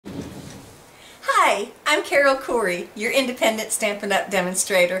Hi, I'm Carole Corey, your independent Stampin' Up!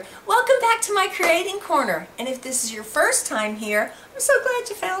 Demonstrator. Welcome back to my Creating Corner, and if this is your first time here, I'm so glad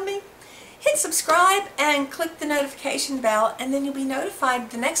you found me. Hit subscribe and click the notification bell, and then you'll be notified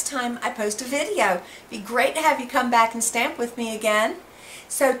the next time I post a video. It'd be great to have you come back and stamp with me again.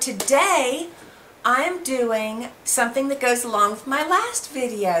 So today, I am doing something that goes along with my last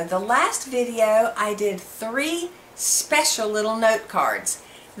video. The last video, I did 3 special little note cards.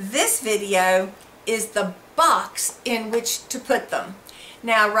 This video is the box in which to put them.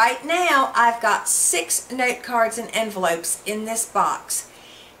 Now right now I've got 6 note cards and envelopes in this box.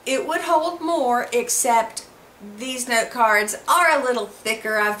 It would hold more, except these note cards are a little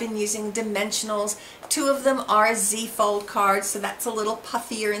thicker. I've been using dimensionals. 2 of them are Z-fold cards, so that's a little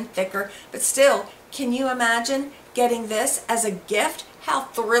puffier and thicker. But still, can you imagine getting this as a gift? How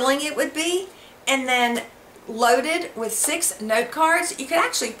thrilling it would be? And then loaded with 6 note cards. You could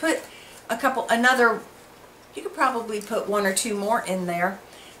actually put you could probably put 1 or 2 more in there.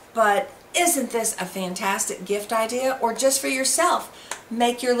 But isn't this a fantastic gift idea? Or just for yourself,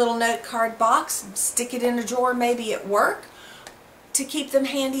 make your little note card box, stick it in a drawer maybe at work, to keep them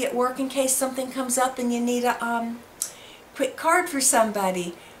handy at work in case something comes up and you need a quick card for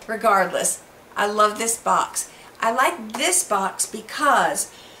somebody. Regardless, I love this box. I like this box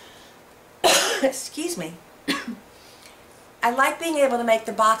because excuse me, I like being able to make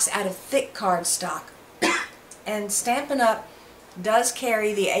the box out of thick cardstock. And Stampin' Up! Does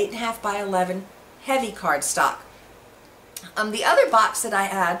carry the 8.5 by 11 heavy cardstock. The other box that I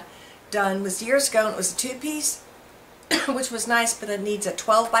had done was years ago, and it was a 2-piece, which was nice, but it needs a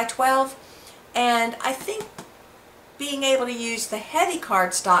 12 by 12. And I think being able to use the heavy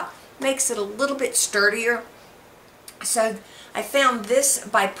cardstock makes it a little bit sturdier. So I found this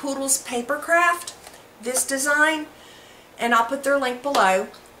by Poodle's Papercraft, this design, and I'll put their link below,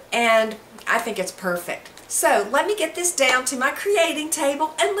 and I think it's perfect. So let me get this down to my creating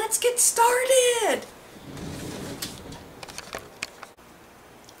table and let's get started.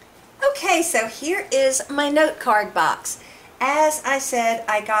 Okay, so here is my note card box. As I said,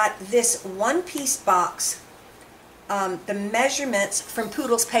 I got this 1-piece box, the measurements from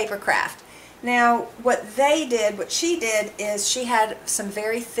Poodle's Papercraft. Now what she did is she had some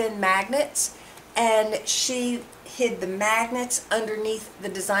very thin magnets, and she hid the magnets underneath the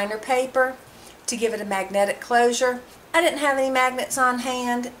designer paper to give it a magnetic closure. I didn't have any magnets on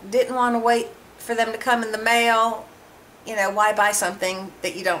hand, didn't want to wait for them to come in the mail. You know, why buy something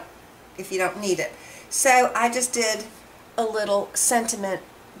that you don't, if you don't need it? So I just did a little sentiment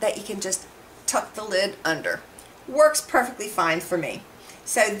that you can just tuck the lid under. Works perfectly fine for me.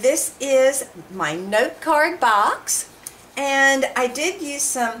 So this is my note card box, and I did use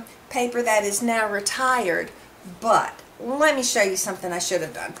some paper that is now retired, but let me show you something I should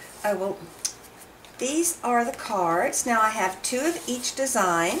have done. Oh, well, these are the cards. Now I have 2 of each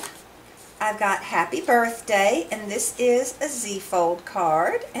design. I've got Happy Birthday, and this is a Z-fold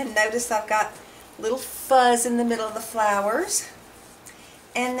card, and notice I've got little fuzz in the middle of the flowers.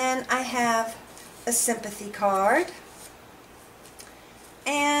 And then I have a sympathy card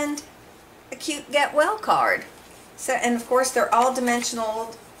and a cute Get Well card. So, and of course they're all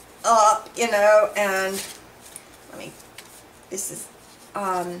dimensional up, you know, and this is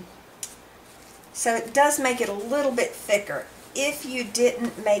so it does make it a little bit thicker. If you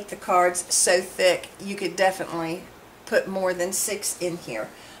didn't make the cards so thick, you could definitely put more than 6 in here.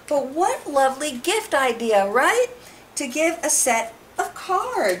 But what lovely gift idea, right? To give a set of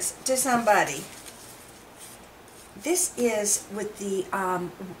cards to somebody. This is with the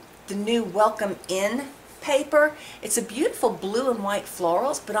new Welcome In paper. It's a beautiful blue and white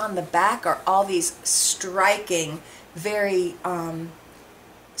florals, but on the back are all these striking, very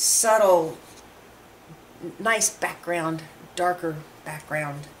subtle, nice background, darker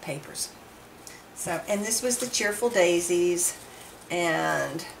background papers. So, and this was the Cheerful Daisies,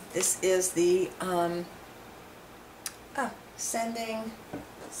 and this is the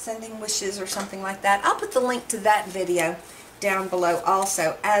Sending Wishes or something like that. I'll put the link to that video down below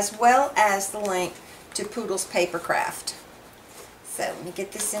also, as well as the link to Poodle's Papercraft. So let me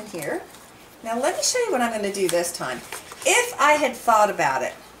get this in here. Now let me show you what I'm going to do this time. If I had thought about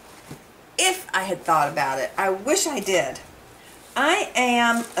it, I wish I did. I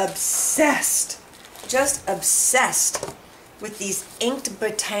am obsessed, just obsessed with these inked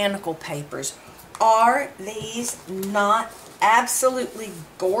botanical papers. Are these not absolutely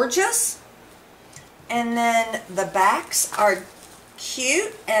gorgeous? And then the backs are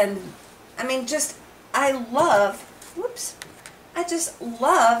cute, and I mean, just I just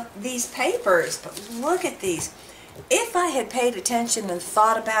love these papers. But look at these. If I had paid attention and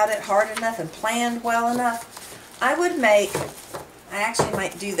thought about it hard enough and planned well enough, I would make, I actually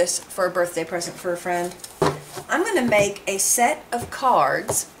might do this for a birthday present for a friend. I'm going to make a set of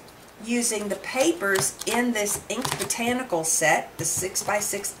cards using the papers in this Ink Botanical set, the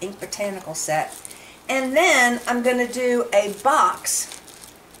 6x6 Ink Botanical set. And then I'm going to do a box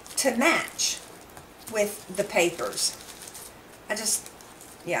to match with the papers.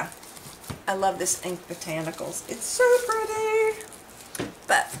 Yeah, I love this Ink Botanicals. It's so pretty.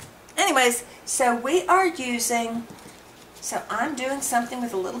 But anyways, so we are using, so I'm doing something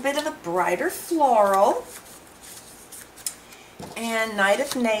with a little bit of a brighter floral and Night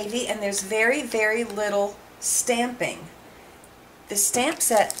of Navy, and there's very, very little stamping. The stamp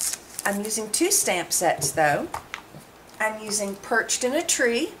sets, I'm using 2 stamp sets though. I'm using Perched in a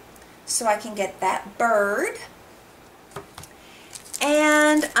Tree, so I can get that bird.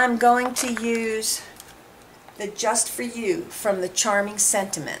 And I'm going to use the Just For You from the Charming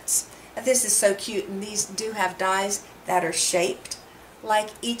Sentiments. This is so cute, and these do have dies that are shaped like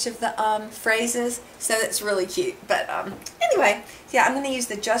each of the phrases, so it's really cute. But anyway, yeah, I'm going to use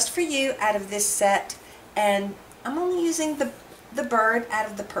the Just For You out of this set, and I'm only using the bird out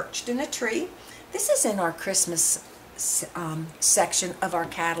of the Perched in a Tree. This is in our Christmas section of our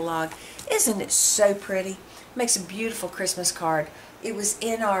catalog. Isn't it so pretty? Makes a beautiful Christmas card. It was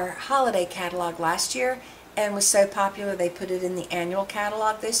in our holiday catalog last year and was so popular they put it in the annual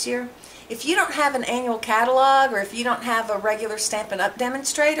catalog this year. If you don't have an annual catalog, or if you don't have a regular Stampin' Up!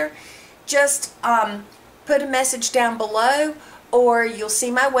 Demonstrator, just put a message down below, or you'll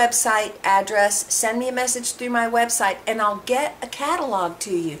see my website address. Send me a message through my website and I'll get a catalog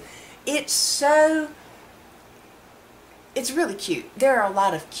to you. It's really cute. There are a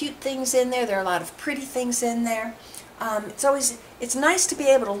lot of cute things in there. There are a lot of pretty things in there. It's nice to be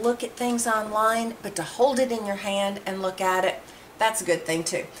able to look at things online, but to hold it in your hand and look at it, that's a good thing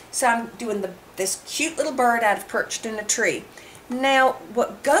too. So I'm doing this cute little bird out of Perched in a Tree. Now,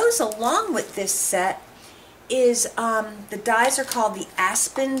 what goes along with this set is the dies are called the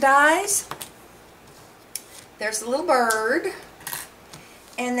Aspen dies. There's the little bird,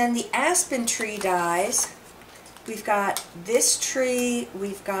 and then the Aspen tree dies. We've got this tree,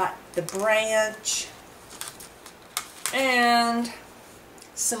 we've got the branch, and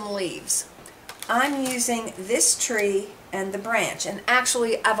some leaves. I'm using this tree and the branch, and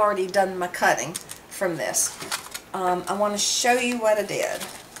actually I've already done my cutting from this. I want to show you what I did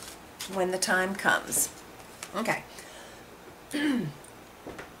when the time comes. Okay. Alright,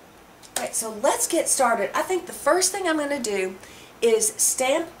 so let's get started. I think the first thing I'm going to do is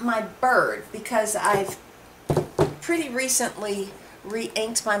stamp my bird, because I've pretty recently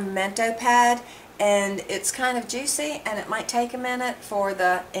re-inked my Memento pad, and it's kind of juicy and it might take a minute for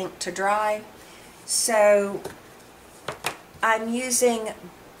the ink to dry. So I'll be using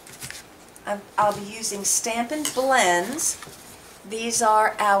Stampin' Blends. These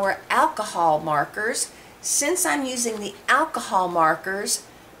are our alcohol markers. Since I'm using the alcohol markers,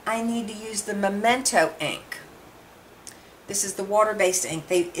 I need to use the Memento ink. This is the water-based ink.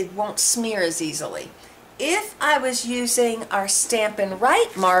 It won't smear as easily. If I was using our Stampin'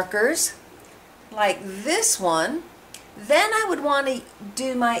 Write markers, like this one, then I would want to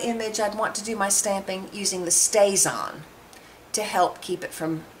do my image, I'd want to do my stamping using the StazOn to help keep it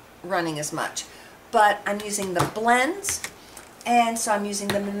from running as much. But I'm using the blends, and so I'm using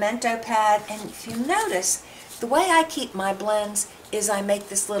the Memento pad, and if you notice, the way I keep my blends is I make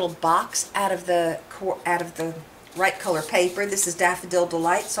this little box out of the right color paper. This is Daffodil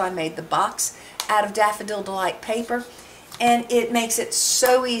Delight, so I made the box out of Daffodil Delight paper, and it makes it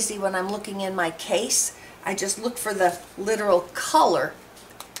so easy when I'm looking in my case. I just look for the literal color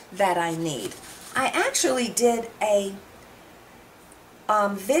that I need. I actually did a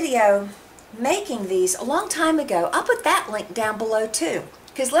video making these a long time ago. I'll put that link down below too,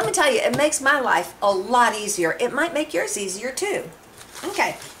 because let me tell you, it makes my life a lot easier. It might make yours easier too.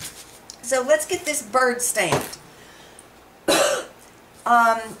 Okay, so let's get this bird stamped.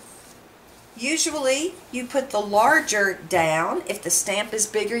 Usually you put the larger down. If the stamp is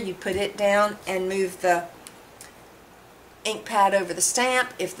bigger, you put it down and move the ink pad over the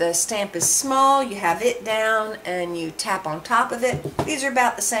stamp. If the stamp is small, you have it down and you tap on top of it. These are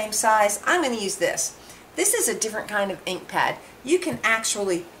about the same size. I'm going to use this. This is a different kind of ink pad. You can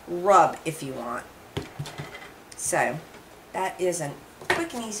actually rub if you want. So that is a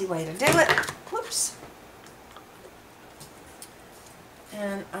quick and easy way to do it. Whoops.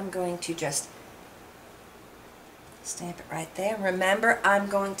 And I'm going to just stamp it right there. Remember, I'm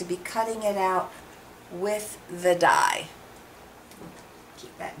going to be cutting it out with the die.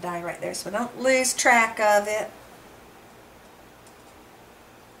 Keep that die right there so I don't lose track of it.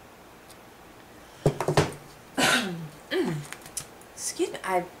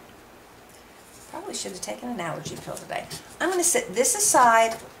 I probably should have taken an allergy pill today. I'm going to set this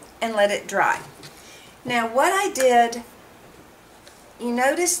aside and let it dry. Now what I did, you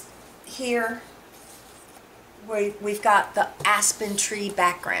notice here where we've got the aspen tree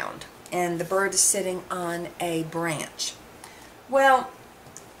background and the bird is sitting on a branch. Well,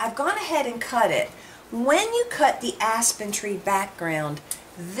 I've gone ahead and cut it. When you cut the aspen tree background,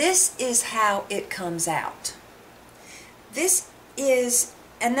 this is how it comes out. This is,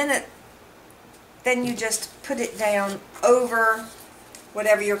 and then you just put it down over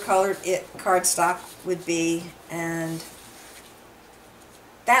whatever your colored cardstock would be, and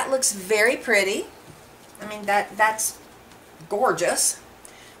that looks very pretty. I mean, that's gorgeous.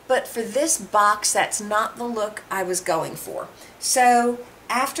 But for this box, that's not the look I was going for. So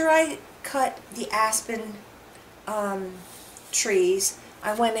after I cut the aspen trees,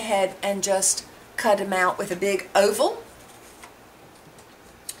 I went ahead and just cut them out with a big oval.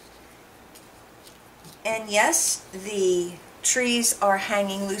 And yes, the trees are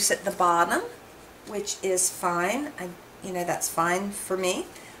hanging loose at the bottom, which is fine. You know, that's fine for me.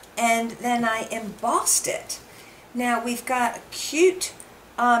 And then I embossed it. Now we've got a cute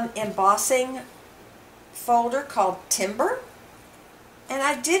embossing folder called Timber. And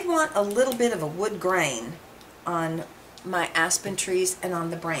I did want a little bit of a wood grain on my aspen trees and on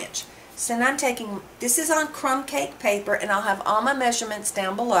the branch. So now I'm taking, this is on Crumb Cake paper, and I'll have all my measurements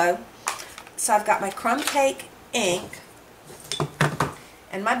down below. So I've got my Crumb Cake ink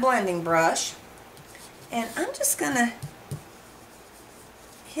and my blending brush, and I'm just going to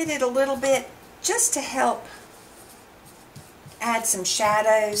hit it a little bit just to help add some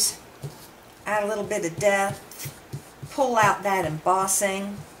shadows, add a little bit of depth, pull out that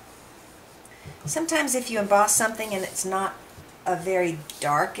embossing. Sometimes if you emboss something and it's not a very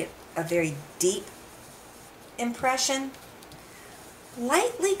dark, a very deep impression,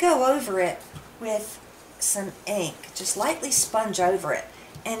 lightly go over it with some ink. Just lightly sponge over it,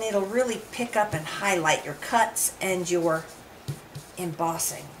 and it'll really pick up and highlight your cuts and your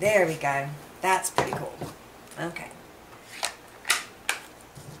embossing. There we go. That's pretty cool. Okay.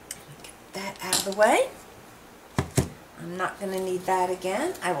 Get that out of the way. I'm not going to need that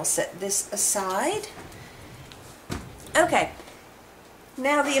again. I will set this aside. Okay.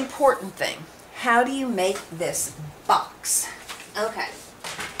 Now the important thing. How do you make this box? Okay.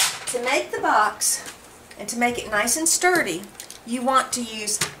 To make the box and to make it nice and sturdy, you want to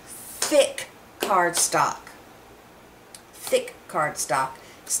use thick cardstock. Thick cardstock.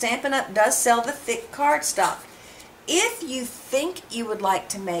 Stampin' Up! Does sell the thick cardstock. If you think you would like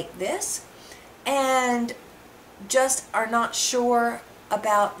to make this and just are not sure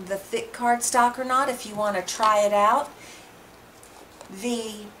about the thick cardstock or not, if you want to try it out,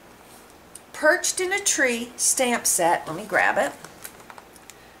 the Perched in a Tree stamp set, let me grab it.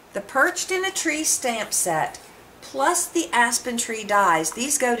 The Perched in a Tree stamp set plus the Aspen Tree dies,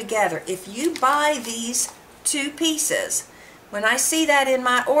 these go together. If you buy these two pieces, when I see that in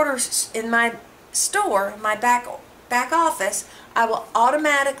my orders in my store, my back office, I will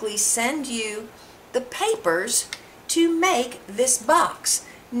automatically send you the papers to make this box.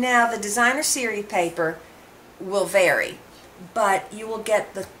 Now the designer series paper will vary, but you will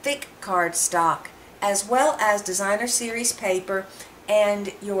get the thick cardstock as well as designer series paper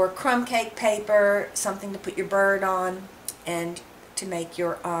and your crumb cake paper, something to put your bird on and to make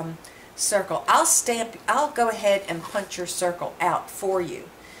your circle. I'll go ahead and punch your circle out for you.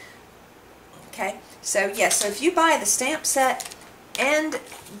 Okay, so yes, so if you buy the stamp set and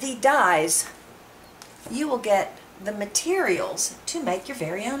the dies, you will get the materials to make your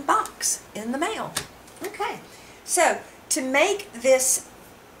very own box in the mail. Okay, so to make this,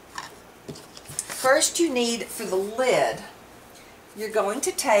 first you need, for the lid, you're going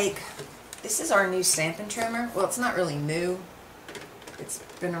to take, this is our new Stampin' Trimmer. Well, it's not really new. It's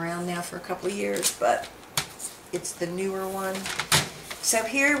been around now for a couple of years, but it's the newer one. So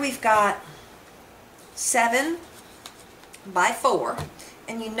here we've got 7 by 4,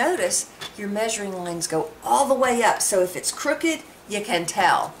 and you notice your measuring lines go all the way up, so if it's crooked, you can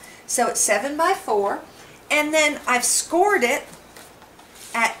tell. So it's 7 by 4, and then I've scored it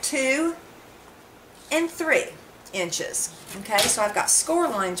at 2 and 3 inches. Okay, so I've got score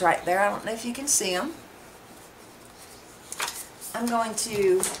lines right there. I don't know if you can see them. I'm going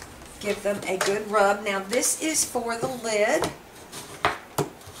to give them a good rub. Now this is for the lid.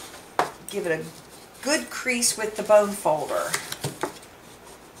 Give it a good crease with the bone folder.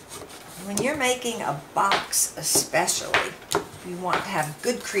 When you're making a box especially, you want to have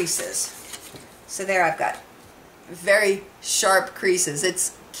good creases. So there I've got very sharp creases.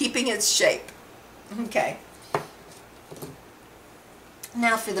 It's keeping its shape. Okay.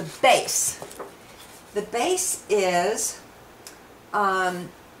 Now for the base. The base is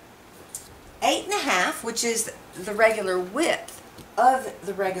 8.5, which is the regular width of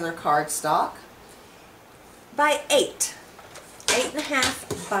the regular cardstock, by 8.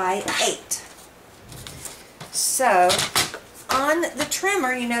 8.5 by 8. So on the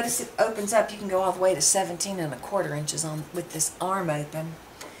trimmer, you notice it opens up. You can go all the way to 17.25 inches on with this arm open.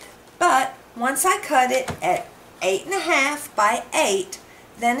 But once I cut it at 8.5 by 8,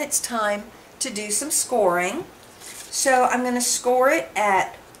 then it's time to do some scoring. So I'm going to score it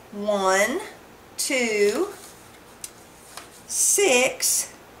at 1, 2,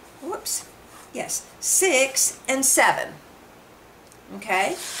 6, whoops, yes, 6 and 7.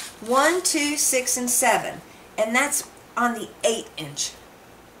 Okay, 1, 2, 6, and 7. And that's on the 8-inch,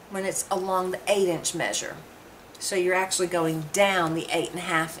 when it's along the 8-inch measure. So you're actually going down the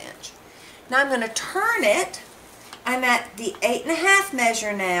 8.5 inch. Now I'm going to turn it. I'm at the 8.5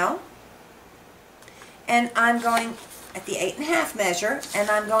 measure now. And I'm going at the 8.5 measure, and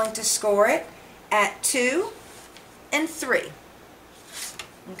I'm going to score it at 2 and 3.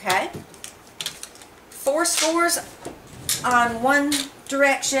 Okay? 4 scores on one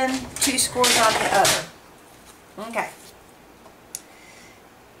direction, 2 scores on the other. Okay.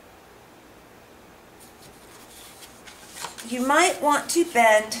 You might want to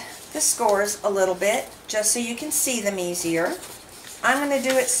bend the scores a little bit just so you can see them easier. I'm going to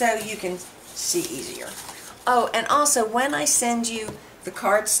do it so you can see easier. Oh, and also when I send you the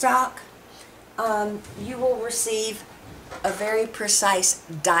cardstock, you will receive a very precise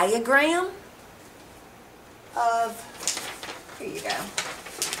diagram of, here you go.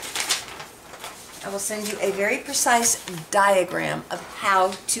 I will send you a very precise diagram of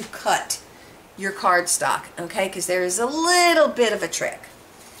how to cut your cardstock, okay, because there is a little bit of a trick.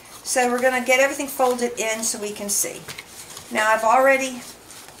 So we're going to get everything folded in so we can see. Now I've already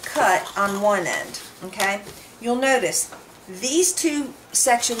cut on one end, okay. You'll notice these 2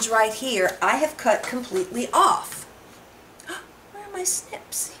 sections right here I have cut completely off. Where are my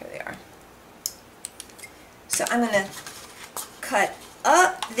snips? Here they are. So I'm going to cut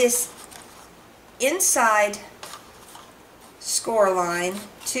up this inside score line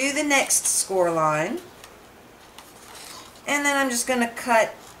to the next score line, and then I'm just going to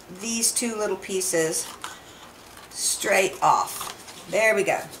cut these 2 little pieces straight off. There we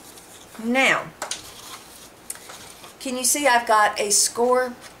go. Now, can you see I've got a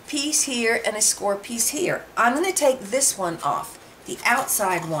score piece here and a score piece here? I'm going to take this one off. The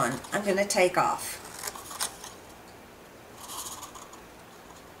outside one I'm going to take off.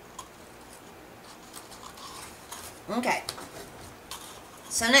 Okay,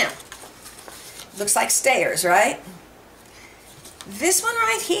 so now, looks like stairs, right? This one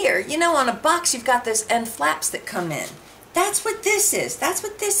right here, you know, on a box you've got those end flaps that come in. That's what this is. That's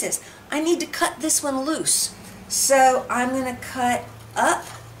what this is. I need to cut this one loose. So I'm going to cut up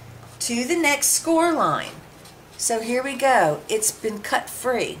to the next score line. So here we go. It's been cut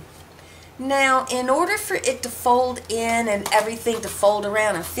free. Now, in order for it to fold in and everything to fold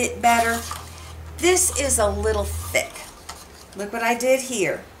around and fit better, this is a little thick. Look what I did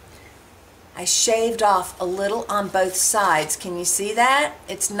here. I shaved off a little on both sides. Can you see that?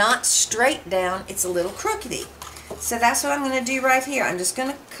 It's not straight down, it's a little crookedy. So that's what I'm going to do right here. I'm just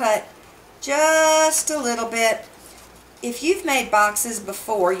going to cut just a little bit. If you've made boxes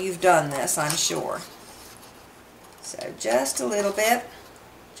before, you've done this, I'm sure. So just a little bit.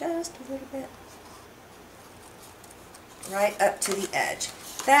 Just a little bit. Right up to the edge.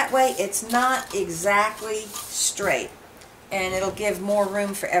 That way it's not exactly straight, and it'll give more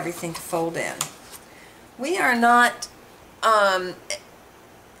room for everything to fold in. We are not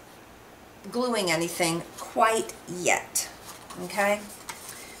gluing anything quite yet, okay?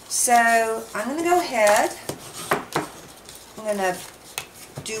 So I'm going to go ahead. I'm going to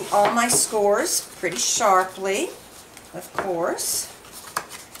do all my scores pretty sharply, of course.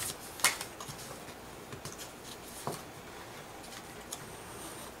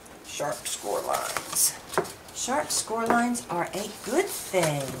 Sharp score lines. Sharp score lines are a good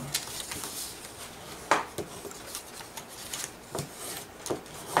thing.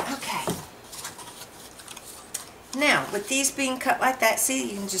 Okay. Now, with these being cut like that,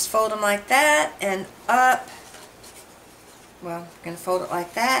 see, you can just fold them like that and up. Well, you're going to fold it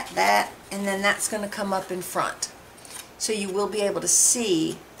like that, and then that's going to come up in front. So you will be able to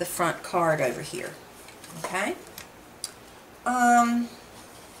see the front card over here. Okay?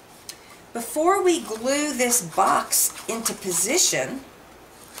 Before we glue this box into position,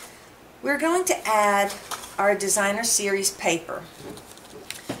 we're going to add our Designer Series paper.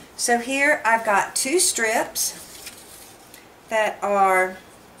 So here I've got 2 strips that are,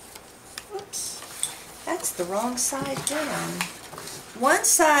 oops, that's the wrong side down. One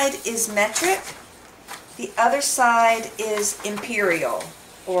side is metric, the other side is imperial,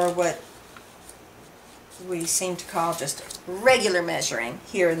 or what we seem to call just regular measuring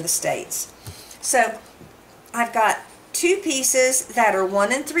here in the States. So I've got two pieces that are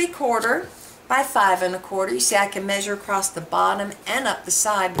 1 3/4 by 5 1/4. You see I can measure across the bottom and up the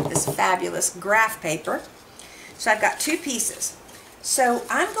side with this fabulous graph paper. So I've got two pieces. So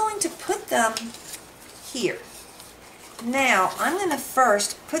I'm going to put them here. Now I'm going to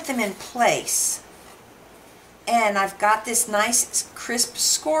first put them in place. And I've got this nice crisp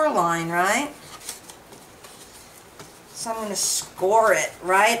score line, right? So I'm going to score it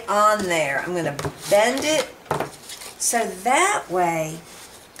right on there. I'm going to bend it so that way,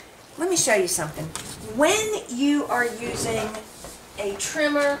 let me show you something. When you are using a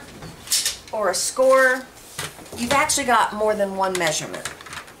trimmer or a scorer, you've actually got more than one measurement.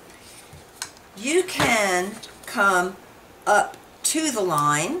 You can come up to the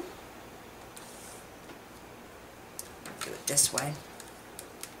line. Do it this way.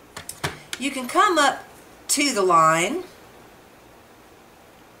 You can come up to the line.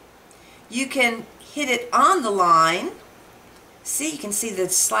 You can hit it on the line. See, you can see the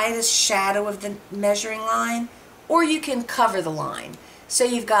slightest shadow of the measuring line, or you can cover the line. So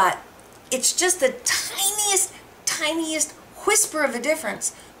you've got, it's just the tiniest whisper of a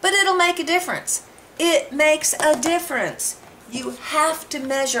difference, but it'll make a difference. It makes a difference. You have to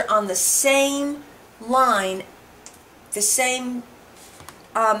measure on the same line, the same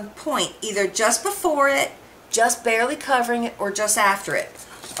point, either just before it, just barely covering it, or just after it,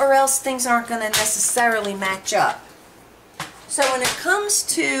 or else things aren't going to necessarily match up. So when it comes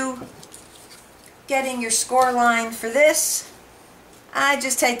to getting your score line for this, I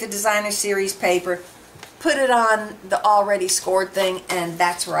just take the designer series paper, put it on the already scored thing, and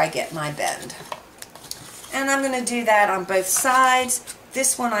that's where I get my bend. And I'm going to do that on both sides.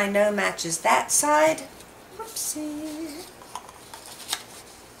 This one I know matches that side. Whoopsie.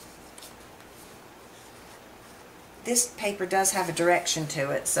 This paper does have a direction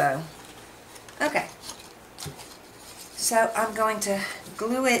to it, so okay. So I'm going to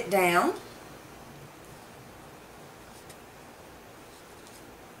glue it down.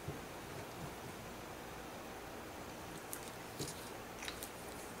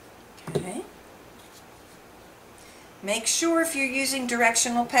 Okay. Make sure if you're using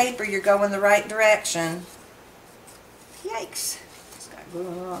directional paper, you're going the right direction. Yikes. Just got glue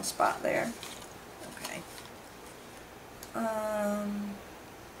in the wrong spot there. Okay. There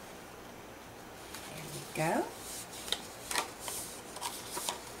we go.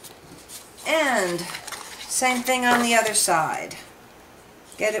 And same thing on the other side.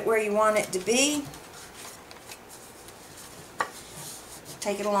 Get it where you want it to be.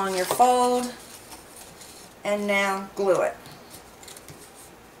 Take it along your fold, and now glue it.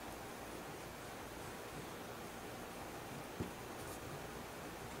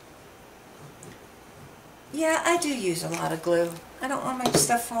 Yeah, I do use a lot of glue. I don't want my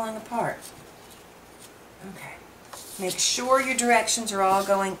stuff falling apart. Okay. Make sure your directions are all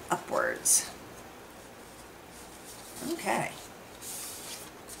going upwards. Okay.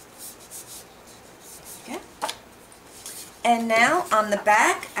 Okay. And now on the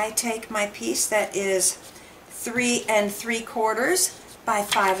back, I take my piece that is 3 3/4 by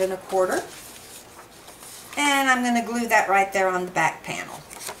 5 1/4, and I'm going to glue that right there on the back panel.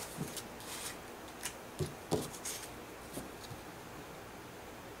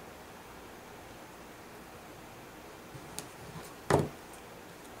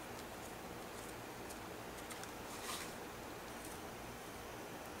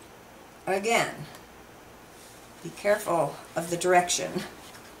 Again, be careful of the direction.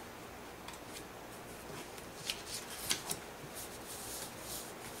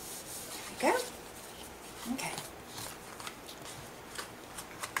 There we go. Okay.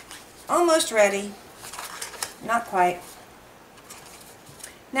 Almost ready. Not quite.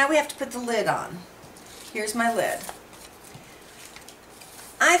 Now we have to put the lid on. Here's my lid.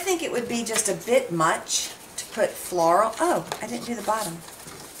 I think it would be just a bit much to put floral. Oh, I didn't do the bottom.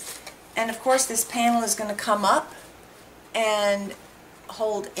 And of course this panel is going to come up and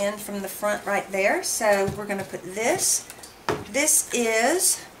hold in from the front right there. So we're going to put this. This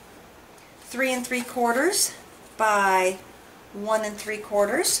is 3 3/4 by 1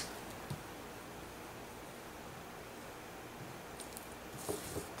 3/4.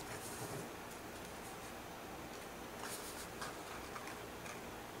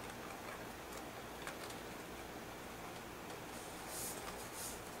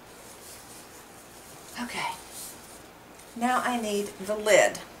 Okay. Now I need the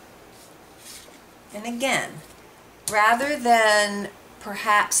lid. And again, rather than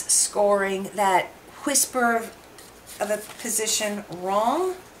perhaps scoring that whisper of a position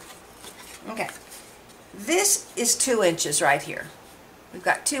wrong, okay, this is 2 inches right here. We've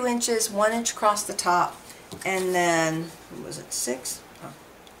got 2 inches, 1 inch across the top, and then, what was it, 6? Oh,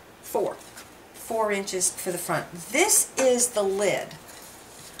 4. 4 inches for the front. This is the lid.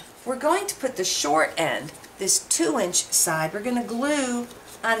 We're going to put the short end, this 2-inch side, we're going to glue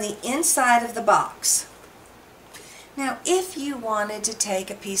on the inside of the box. Now, if you wanted to take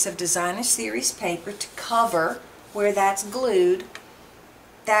a piece of designer series paper to cover where that's glued,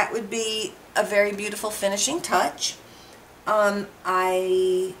 that would be a very beautiful finishing touch.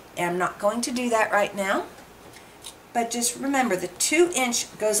 I am not going to do that right now, but just remember the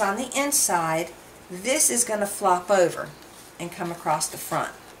 2-inch goes on the inside. This is going to flop over and come across the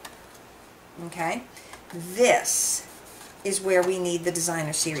front. Okay, this is where we need the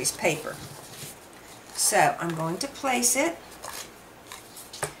designer series paper. So I'm going to place it.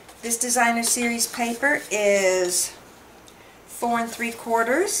 This designer series paper is 4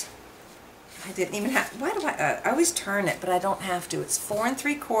 3/4. I didn't even have, why do I always turn it, but I don't have to. It's 4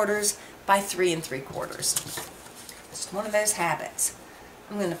 3/4 by 3 3/4. It's one of those habits.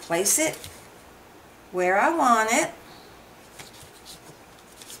 I'm going to place it where I want it.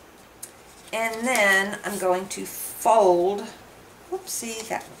 And then I'm going to fold. Whoopsie,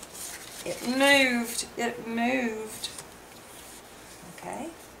 that it moved. Okay,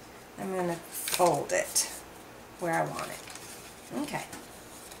 I'm going to fold it where I want it. Okay.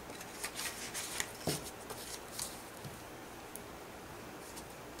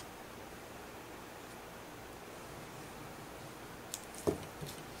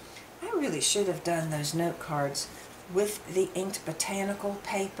 I really should have done those note cards with the inked botanical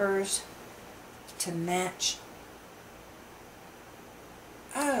papers to match.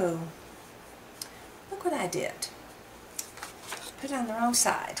 Oh, look what I did. Put it on the wrong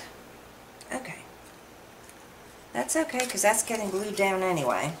side. Okay. That's okay, because that's getting glued down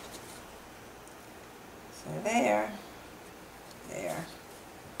anyway. So there, there,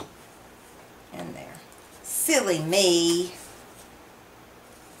 and there. Silly me.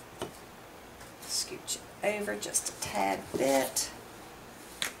 Scooch it over just a tad bit.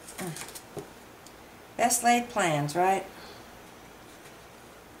 Best laid plans, right?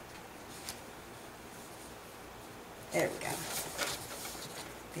 There we go.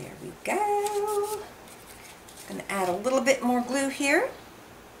 There we go. I'm going to add a little bit more glue here.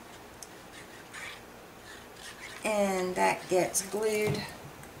 And that gets glued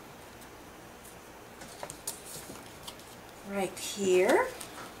right here.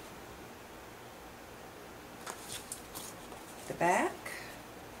 The back.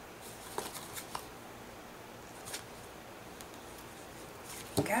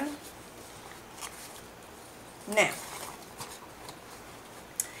 Go. Now,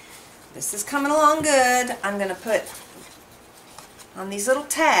 this is coming along good. I'm going to put on these little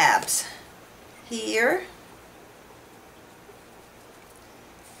tabs here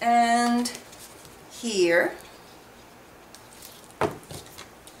and here. I'm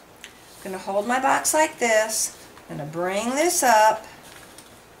going to hold my box like this. I'm going to bring this up.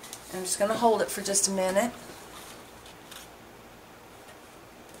 I'm just going to hold it for just a minute.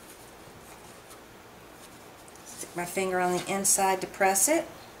 My finger on the inside to press it.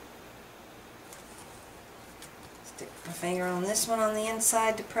 Stick my finger on this one on the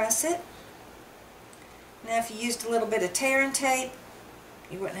inside to press it. Now if you used a little bit of tear and tape,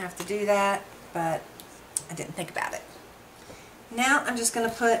 you wouldn't have to do that, but I didn't think about it. Now I'm just going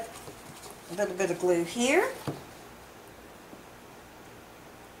to put a little bit of glue here,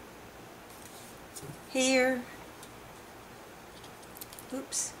 here,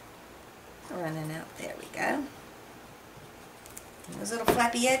 oops, running out, there we go. And those little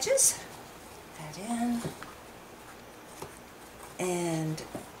flappy edges, put that in, and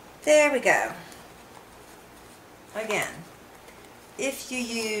there we go. Again, if you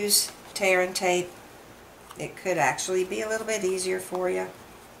use tear and tape, it could actually be a little bit easier for you.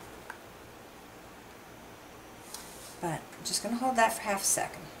 But I'm just going to hold that for half a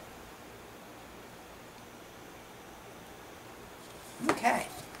second. Okay.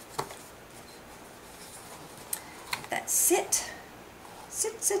 Let that sit.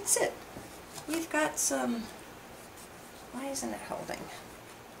 Sit, sit, sit. We've got some... Why isn't it holding?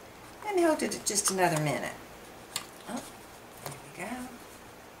 Let me hold it just another minute. Oh, there we go.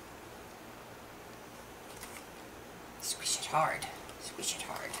 Squish it hard. Squish it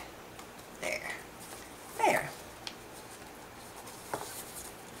hard. There. There.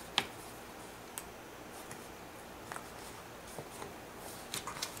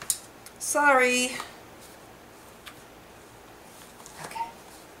 Sorry. Okay.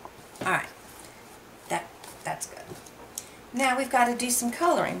 Alright. That's good. Now we've got to do some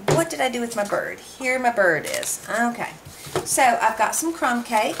coloring. What did I do with my bird? Here my bird is. Okay. So I've got some crumb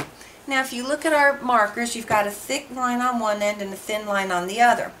cake. Now if you look at our markers, you've got a thick line on one end and a thin line on the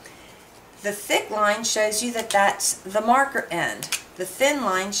other. The thick line shows you that that's the marker end. The thin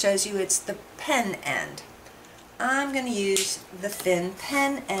line shows you it's the pen end. I'm going to use the thin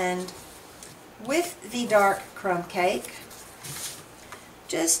pen end with the dark crumb cake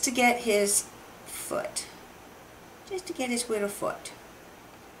just to get his foot. Just to get his little foot.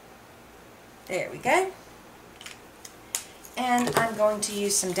 There we go. And I'm going to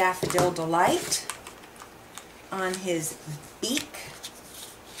use some Daffodil Delight on his beak.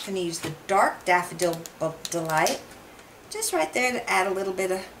 I'm going to use the dark Daffodil Delight just right there to add a little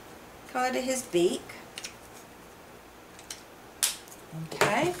bit of color to his beak.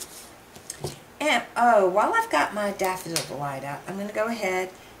 Okay. And, oh, while I've got my Daffodil Delight out, I'm going to go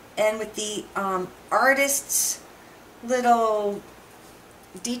ahead and with the artist's little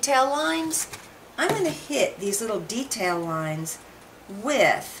detail lines, I'm going to hit these little detail lines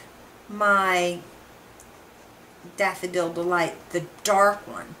with my Daffodil Delight, the dark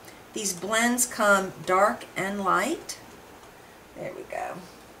one. These blends come dark and light. There we go.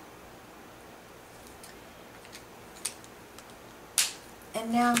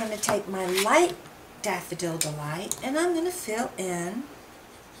 And now I'm going to take my light Daffodil Delight and I'm going to fill in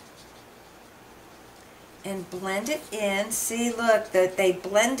and blend it in. See, look, that they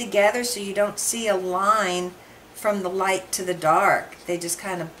blend together so you don't see a line from the light to the dark. They just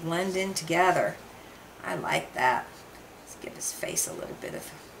kind of blend in together. I like that. Let's give his face a little bit of,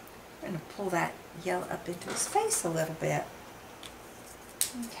 I'm going to pull that yellow up into his face a little bit.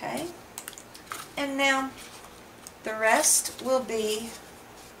 Okay. And now the rest will be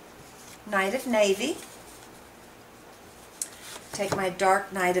Night of Navy. Take my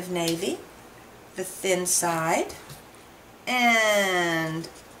dark Night of Navy, the thin side, and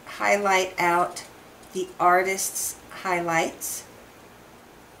highlight out the artist's highlights.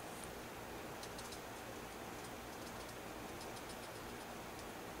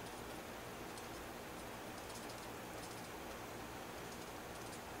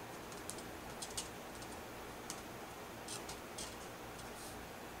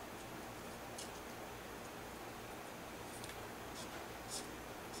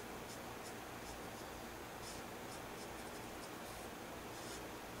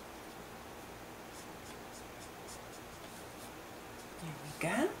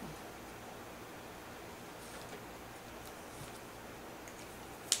 Go.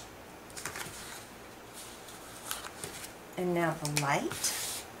 And now the light.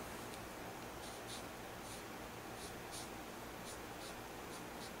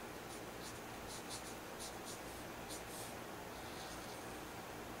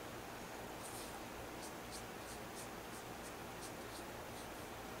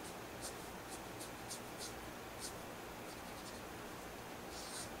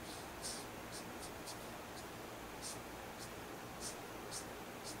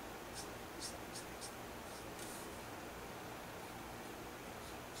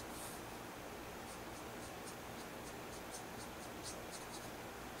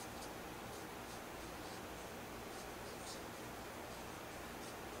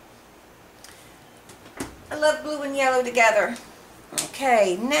 I love blue and yellow together.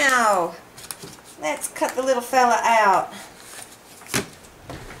 Okay, now let's cut the little fella out.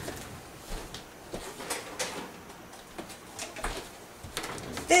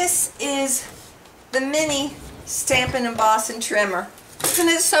 This is the mini Stampin' Embossing trimmer. Isn't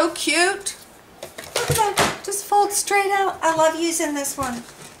it so cute? Look at that, just folds straight out. I love using this one.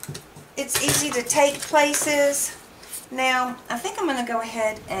 It's easy to take places. Now, I think I'm going to go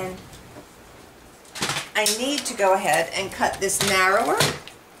ahead and I need to go ahead and cut this narrower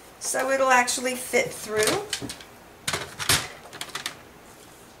so it'll actually fit through.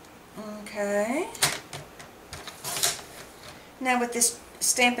 Okay. Now with this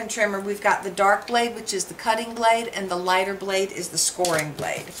Stampin' trimmer, we've got the dark blade, which is the cutting blade, and the lighter blade is the scoring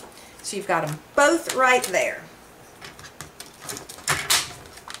blade. So you've got them both right there.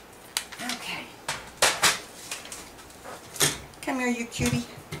 Okay. Come here, you cutie.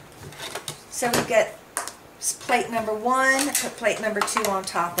 So we get plate number 1, put plate number 2 on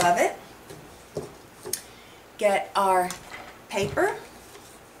top of it. Get our paper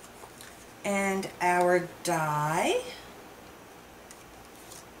and our die.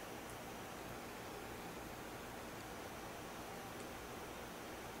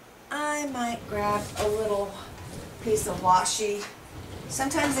 I might grab a little piece of washi.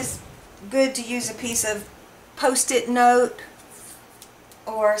 Sometimes good to use a piece of Post-it note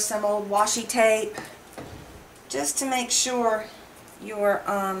or some old washi tape just to make sure your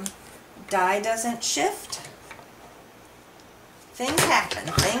die doesn't shift. Things happen,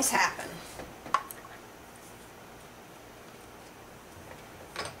 things happen.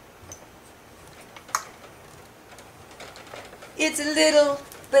 It's little,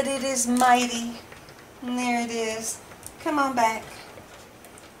 but it is mighty. And there it is. Come on back.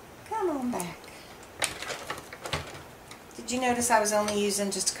 Come on back. Did you notice I was only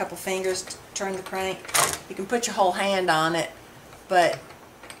using just a couple fingers to turn the crank? You can put your whole hand on it, but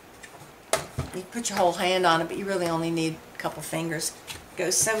you really only need a couple fingers. It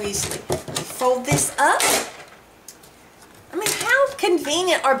goes so easily. You fold this up. I mean, how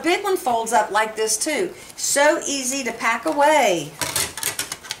convenient. Our big one folds up like this too. So easy to pack away.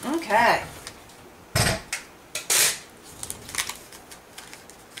 Okay.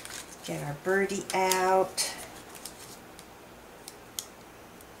 Get our birdie out.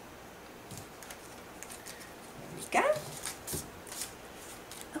 There we go.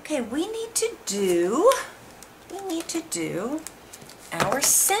 Okay, we need to do our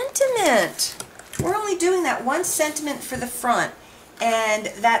sentiment. We're only doing that one sentiment for the front, and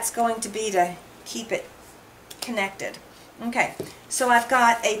that's going to be to keep it connected. Okay, so I've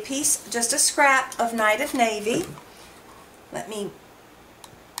got a piece, just a scrap of Night of Navy. Let me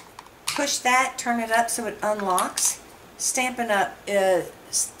push that, turn it up so it unlocks. Stampin' Up!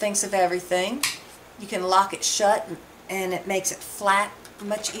 Thinks of everything. You can lock it shut and it makes it flat,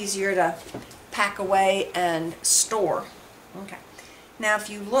 much easier to pack away and store. Okay. Now if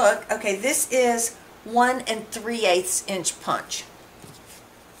you look, okay, this is 1 3/8 inch punch.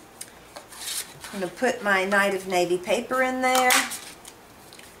 I'm going to put my Night of Navy paper in there.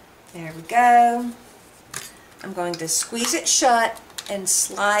 There we go. I'm going to squeeze it shut and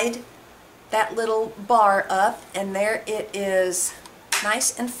slide that little bar up, and there it is,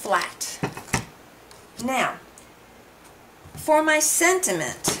 nice and flat. Now, for my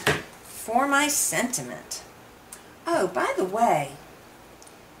sentiment, oh, by the way,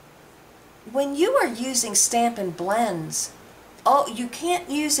 when you are using Stampin' Blends, you can't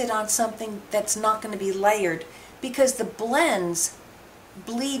use it on something that's not going to be layered, because the blends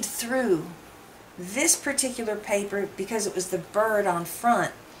bleed through this particular paper because it was the bird on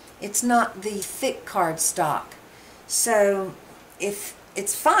front. It's not the thick cardstock. So if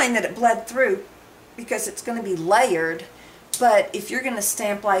it's fine that it bled through because it's going to be layered, but if you're going to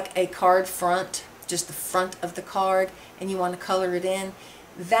stamp like a card front, just the front of the card, and you want to color it in,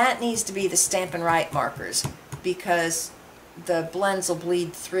 that needs to be the Stampin' Right markers, because the blends will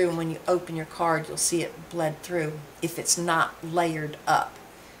bleed through, and when you open your card you'll see it bled through if it's not layered up.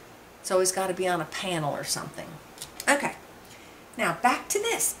 It's always got to be on a panel or something. Okay, now back to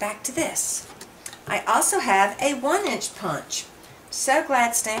this. I also have a 1-inch punch. So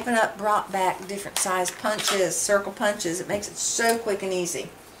glad Stampin' Up! Brought back different size punches, circle punches. It makes it so quick and easy.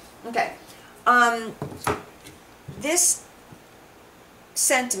 Okay, this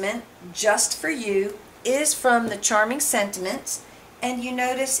sentiment, just for you, is from the Charming Sentiments, and you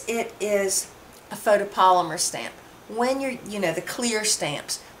notice it is a photopolymer stamp. When you're, the clear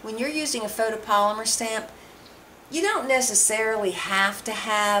stamps, when you're using a photopolymer stamp, you don't necessarily have to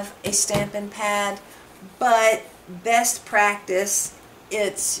have a Stampin' pad, but best practice,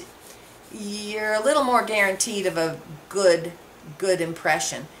 you're a little more guaranteed of a good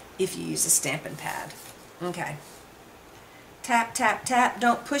impression if you use a Stampin' pad. Okay. Tap, tap, tap.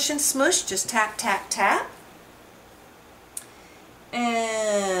 Don't push and smush, just tap, tap, tap.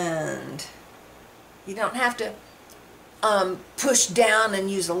 And you don't have to push down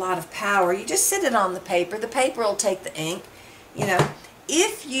and use a lot of power. You just sit it on the paper. The paper will take the ink.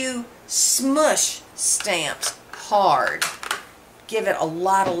 If you smush stamps hard, give it a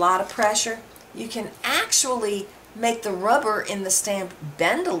lot of pressure, you can actually make the rubber in the stamp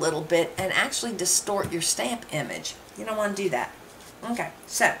bend a little bit and actually distort your stamp image. You don't want to do that. Okay,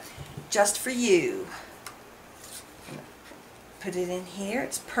 so just for you, put it in here.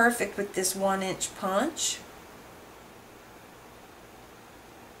 It's perfect with this 1-inch punch.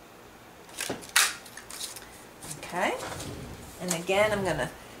 Okay, and again I'm going to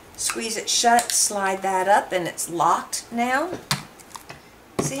squeeze it shut, slide that up, and it's locked now.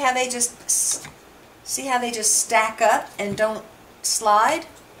 See how they just stack up and don't slide?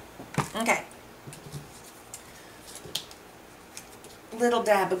 Okay. Little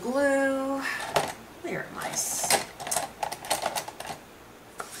dab of glue. Where am I?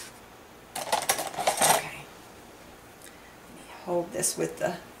 Okay. Let me hold this with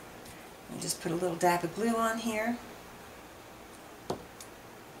the, just put a little dab of glue on here.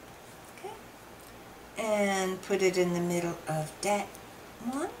 and put it in the middle of that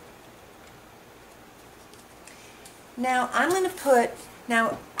one. Now I'm going to put,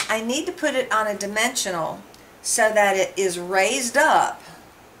 now I need to put it on a dimensional so that it is raised up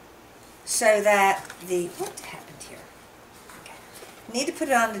so that the, what happened here? Okay. I need to put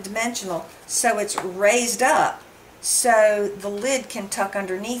it on a dimensional so it's raised up so the lid can tuck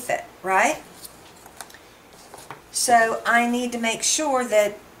underneath it, right? So I need to make sure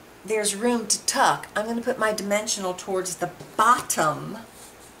that there's room to tuck. I'm going to put my dimensional towards the bottom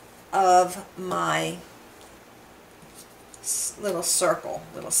of my little circle,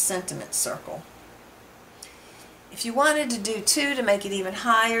 little sentiment circle. If you wanted to do 2 to make it even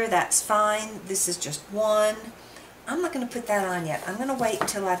higher, that's fine. This is just 1. I'm not going to put that on yet. I'm going to wait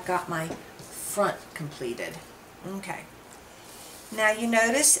until I've got my front completed. Okay. Now you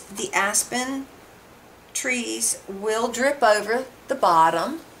notice the aspen trees will drip over the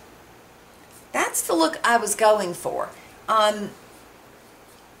bottom. That's the look I was going for.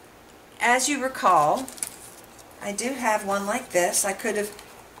 As you recall, I do have one like this. I could have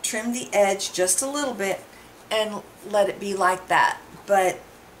trimmed the edge just a little bit and let it be like that, but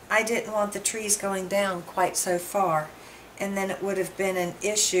I didn't want the trees going down quite so far, and then it would have been an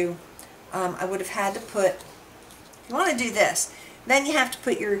issue. I would have had to put, if you want to do this, then you have to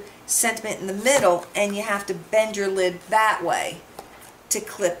put your sentiment in the middle and you have to bend your lid that way to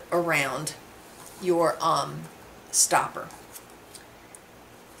clip around your stopper.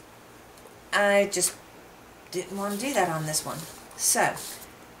 I just didn't want to do that on this one. So, I'm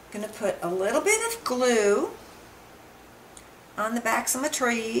going to put a little bit of glue on the backs of my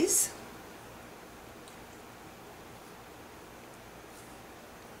trees.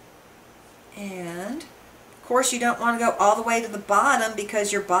 And, of course, you don't want to go all the way to the bottom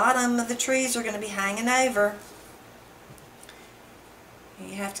because your bottom of the trees are going to be hanging over.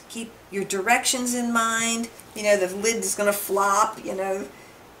 You have to keep your directions in mind. You know, the lid is going to flop, you know.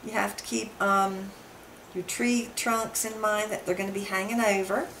 You have to keep your tree trunks in mind that they're going to be hanging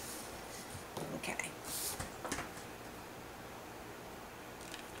over. Okay.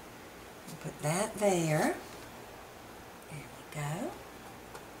 Put that there. There we go.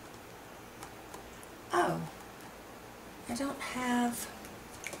 Oh, I don't have...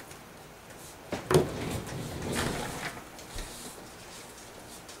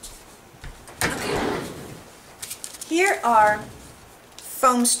 Okay. Here are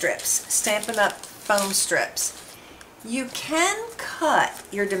foam strips, Stampin' Up! Foam strips. You can cut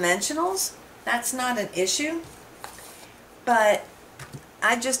your dimensionals, that's not an issue, but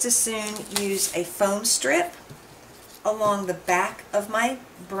I just as soon use a foam strip along the back of my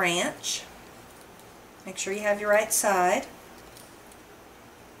branch. Make sure you have your right side.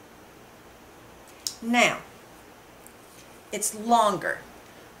 Now, it's longer.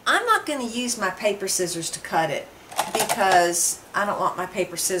 I'm not going to use my paper scissors to cut it because I don't want my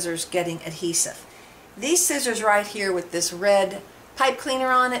paper scissors getting adhesive. These scissors right here with this red pipe cleaner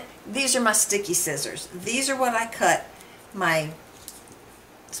on it, these are my sticky scissors. These are what I cut my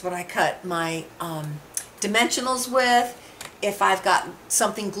dimensionals with. If I've got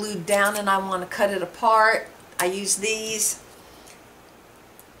something glued down and I want to cut it apart, I use these.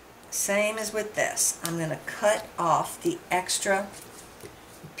 Same as with this. I'm going to cut off the extra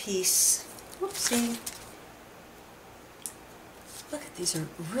piece. Whoopsie. Look at these, are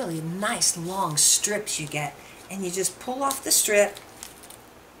really nice long strips you get. And you just pull off the strip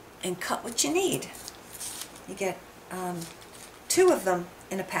and cut what you need. You get 2 of them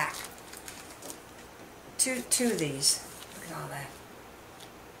in a pack. Two of these. Look at all that.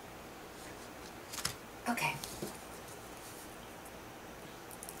 Okay.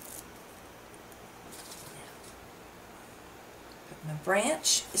 My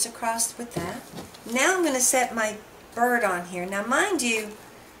branch is across with that. Now I'm going to set my bird on here. Now mind you,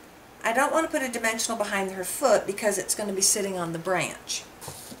 I don't want to put a dimensional behind her foot because it's going to be sitting on the branch.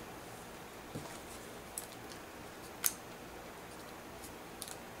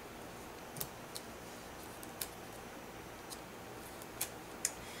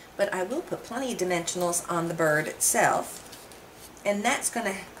 But I will put plenty of dimensionals on the bird itself, and that's going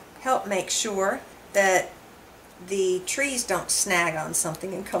to help make sure that the trees don't snag on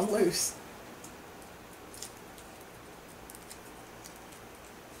something and come loose.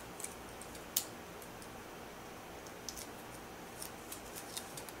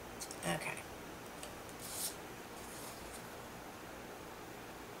 Okay.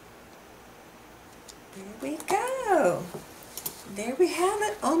 There we go. There we have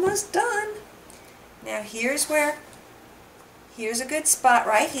it, almost done. Now here's a good spot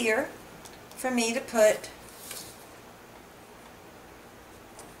right here for me to put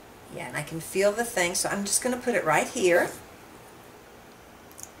Yeah, and I can feel the thing, so I'm just going to put it right here.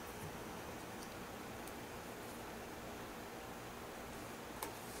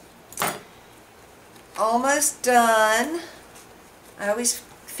 Almost done. I always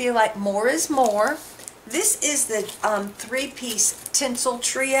feel like more is more. This is the 3-piece Tinsel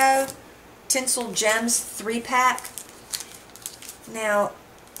Trio, Tinsel Gems 3-Pack. Now,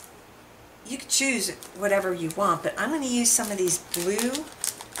 you can choose whatever you want, but I'm going to use some of these blue,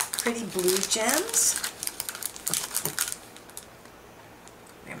 pretty blue gems.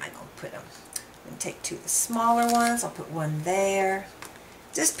 Where am I going to put them? I'm going to take 2 of the smaller ones. I'll put one there.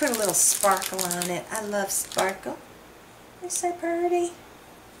 Just put a little sparkle on it. I love sparkle. They're so pretty.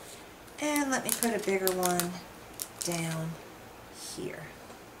 And let me put a bigger one down here.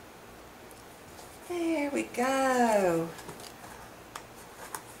 There we go.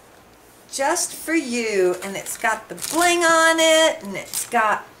 Just for you. And it's got the bling on it, and it's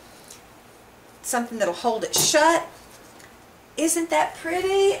got something that'll hold it shut. Isn't that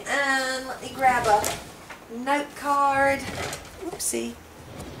pretty? And let me grab a note card. Oopsie.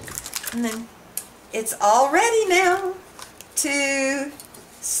 And then it's all ready now to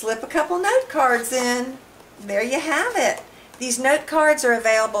slip a couple note cards in. There you have it. These note cards are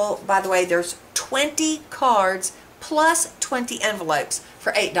available, by the way, there's 20 cards plus 20 envelopes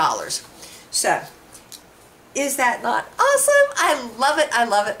for $8. So, is that not awesome? I love it, I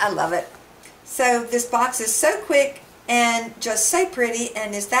love it, I love it. So this box is so quick and just so pretty,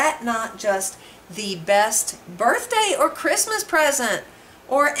 and is that not just the best birthday or Christmas present?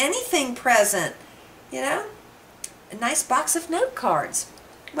 Or anything present, you know, a nice box of note cards.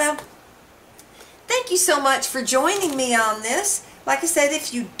 Well, thank you so much for joining me on this. Like I said,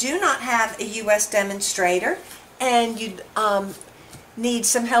 if you do not have a U.S. demonstrator and you need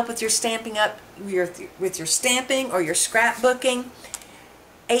some help with your stamping up, with your stamping or your scrapbooking,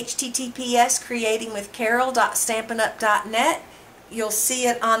 https creatingwithcarole.stampinup.net. You'll see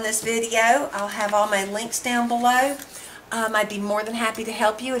it on this video. I'll have all my links down below. I'd be more than happy to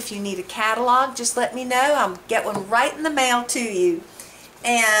help you. If you need a catalog, just let me know. I'll get one right in the mail to you.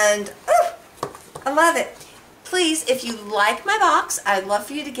 And, oh, I love it. Please, if you like my box, I'd love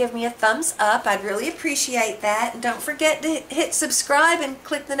for you to give me a thumbs up. I'd really appreciate that. And don't forget to hit subscribe and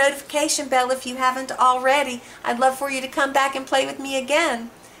click the notification bell if you haven't already. I'd love for you to come back and play with me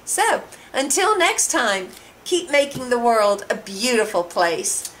again. So, until next time, keep making the world a beautiful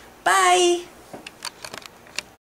place. Bye.